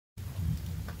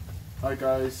Hi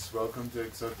guys, welcome to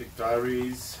Exotic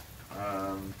Diaries.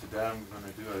 Today I'm going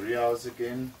to do a rehouse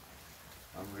again.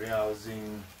 I'm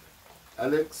rehousing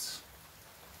Alex.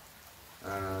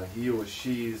 He or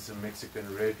she is a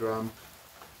Mexican red rump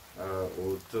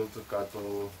or tilted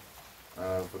cattle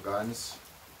vagans,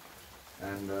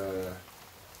 and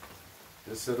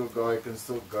this little guy can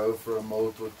still go for a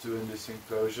molt or two in this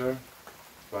enclosure,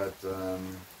 but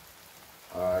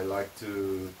I like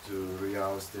to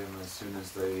rehouse them as soon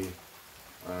as they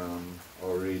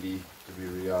are ready to be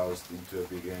rehoused into a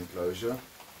bigger enclosure.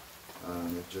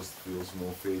 It just feels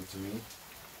more fair to me.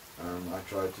 I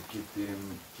try to keep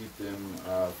them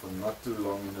for not too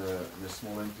long in a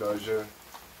small enclosure,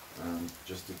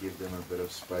 just to give them a bit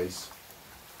of space.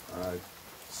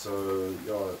 So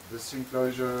yeah, this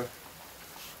enclosure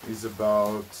is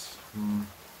about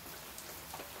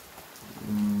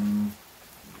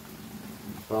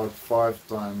about five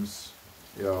times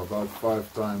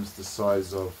the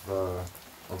size of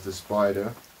the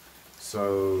spider.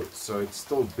 So it's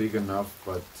still big enough,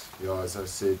 but yeah, as I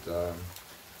said,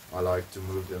 I like to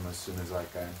move them as soon as I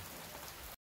can.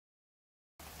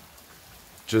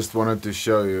 Just wanted to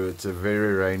show you, it's a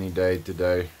very rainy day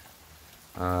today.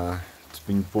 It's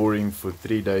been pouring for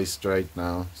 3 days straight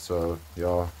now, so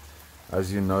yeah,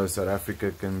 as you know, South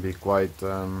Africa can be quite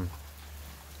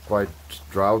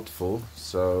droughtful,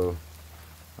 so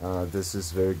this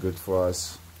is very good for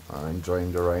us,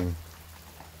 enjoying the rain.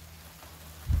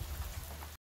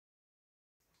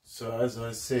 So as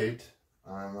I said,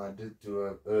 I did do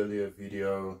an earlier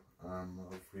video of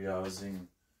rehousing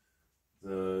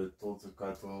the tilted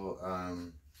cattle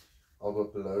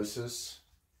albipilosis,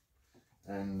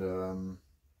 and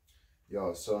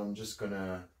yeah, so I'm just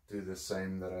gonna do the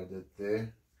same that I did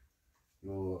there.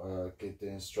 You'll get the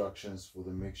instructions for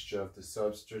the mixture of the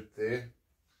substrate there,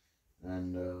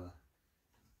 and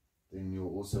then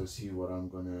you'll also see what I'm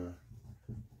gonna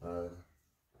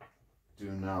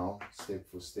do now, step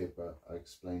for step. I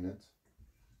explain it.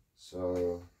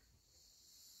 So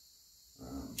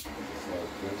just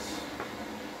like this.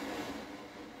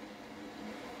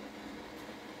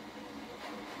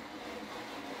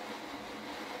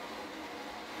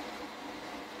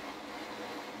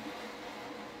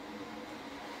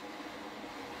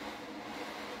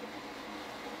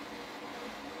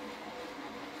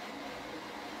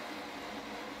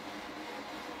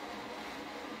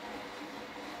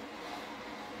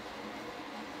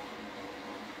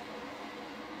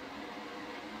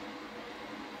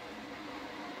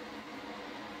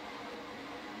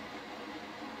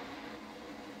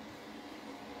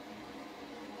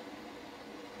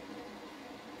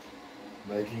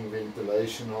 Making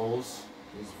ventilation holes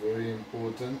is very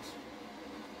important,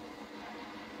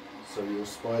 so your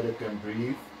spider can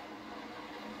breathe,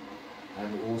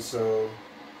 and also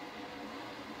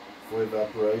for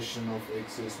evaporation of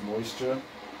excess moisture,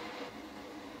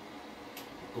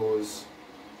 because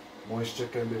moisture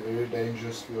can be very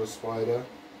dangerous for your spider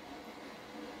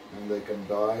and they can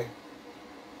die.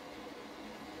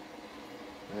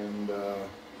 And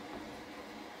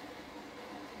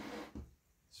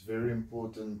it's very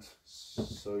important,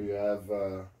 so you have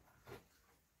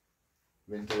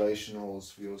ventilation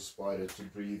holes for your spider to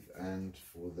breathe and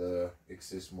for the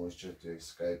excess moisture to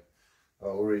escape. I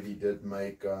already did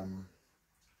make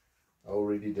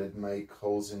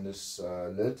holes in this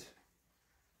lid,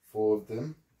 4 of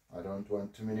them. I don't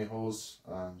want too many holes,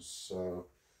 so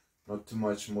not too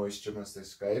much moisture must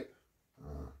escape.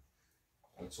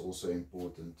 That's also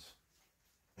important.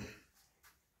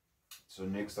 So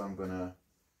next I'm gonna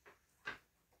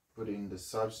put in the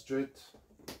substrate.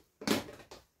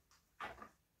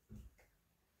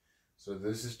 So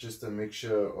this is just a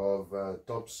mixture of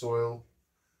topsoil,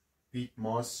 peat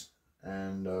moss,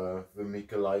 and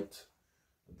vermiculite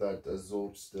that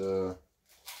absorbs the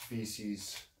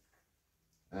feces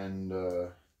and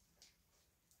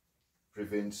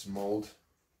prevents mold.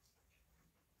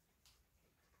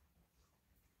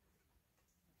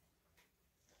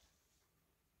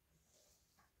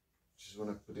 Just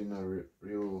want to put in a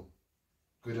real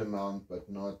good amount, but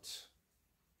not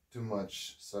too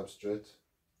much substrate,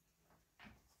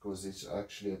 because it's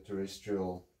actually a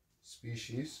terrestrial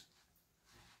species.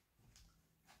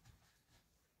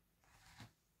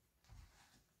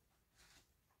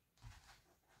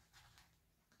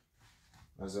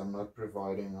 As I'm not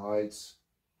providing hides,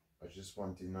 I just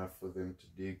want enough for them to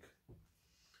dig.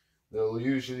 They'll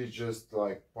usually just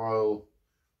like pile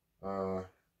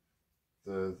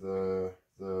the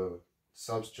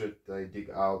substrate they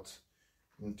dig out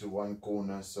into one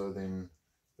corner, so then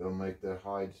they'll make their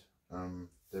hide,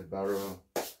 their burrow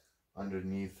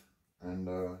underneath, and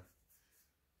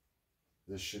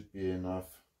this should be enough.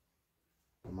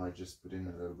 I might just put in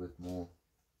a little bit more.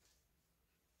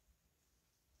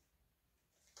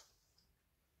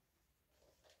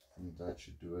 I think that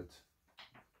should do it.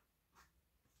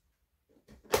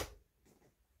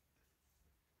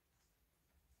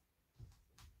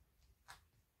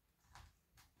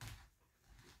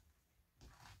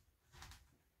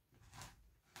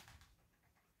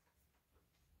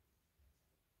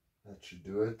 That should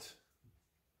do it.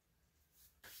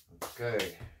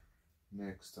 Okay,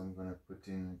 next I'm gonna put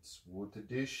in its water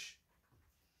dish.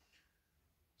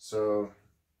 So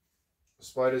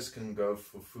spiders can go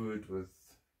for food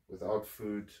without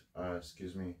food,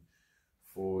 excuse me,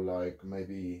 for like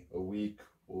maybe a week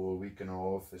or a week and a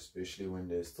half, especially when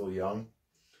they're still young.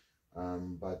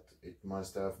 But it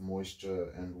must have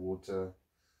moisture and water.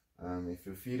 If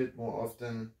you feed it more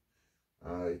often,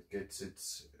 it gets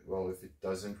its, well, if it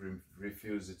doesn't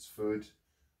refuse its food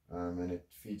and it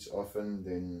feeds often,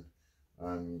 then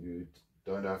you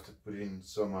don't have to put in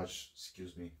so much,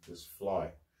 excuse me, this fly.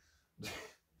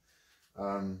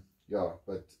 Yeah,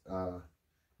 but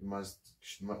you must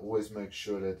always make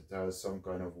sure that it has some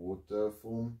kind of water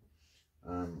form.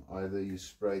 Either you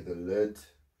spray the lid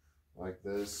like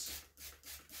this,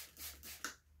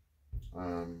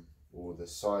 or the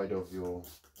side of your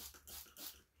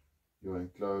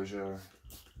enclosure.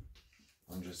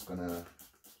 I'm just gonna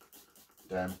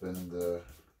dampen the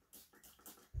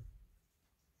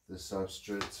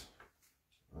substrate,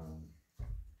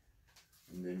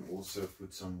 and then also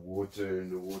put some water in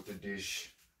the water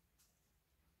dish.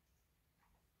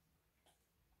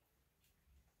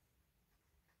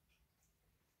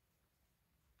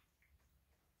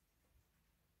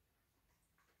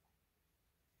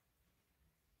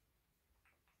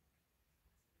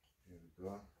 Here we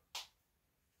go.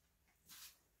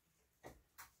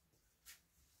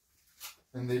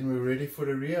 And then we're ready for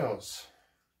the rehouse.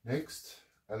 Next,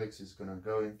 Alex is gonna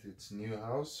go into its new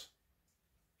house.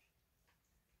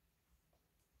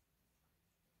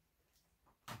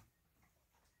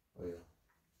 Oh yeah.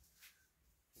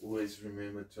 Always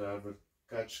remember to have a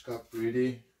catch cup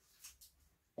ready.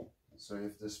 So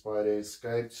if the spider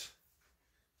escapes,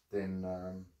 then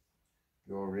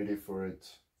you're ready for it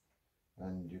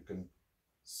and you can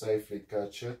safely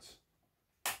catch it.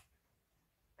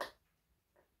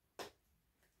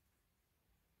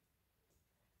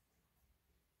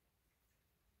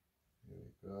 Here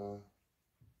we go.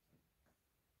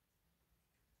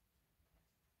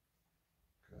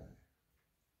 Okay.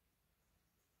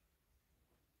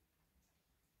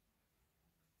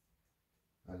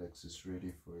 Alex is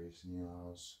ready for his new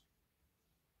house.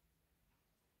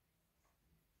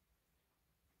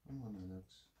 Come on, Alex.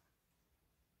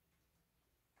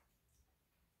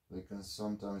 They can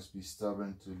sometimes be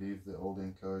stubborn to leave the old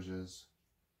enclosures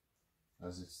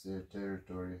as it's their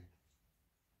territory,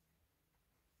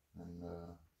 and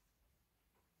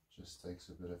just takes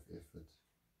a bit of effort.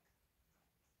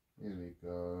 Here we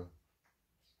go.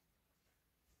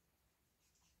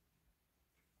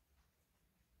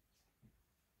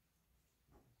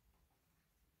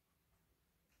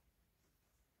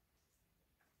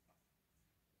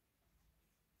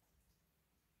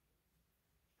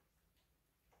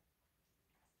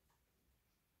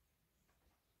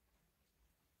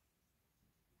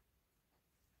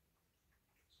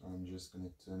 So I'm just going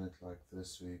to turn it like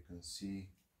this so you can see.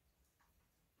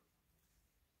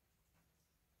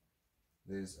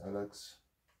 There's Alex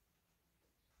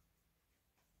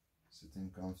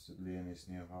sitting comfortably in his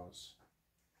new house.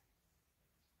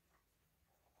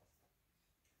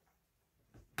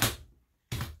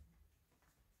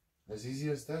 As easy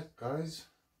as that, guys.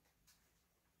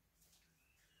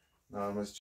 Now I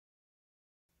must.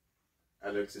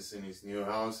 Alex is in his new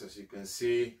house, as you can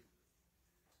see.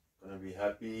 Gonna be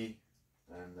happy,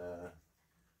 and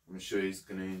I'm sure he's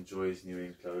gonna enjoy his new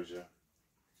enclosure.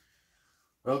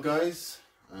 Well, guys,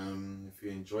 if you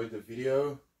enjoyed the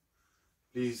video,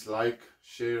 please like,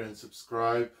 share, and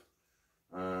subscribe.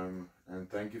 And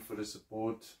thank you for the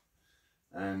support.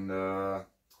 And I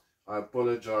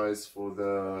apologize for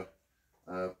the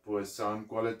poor sound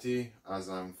quality as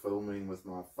I'm filming with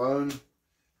my phone,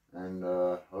 and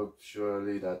hope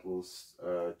surely that will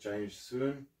change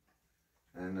soon.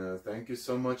 And thank you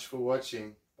so much for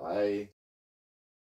watching. Bye.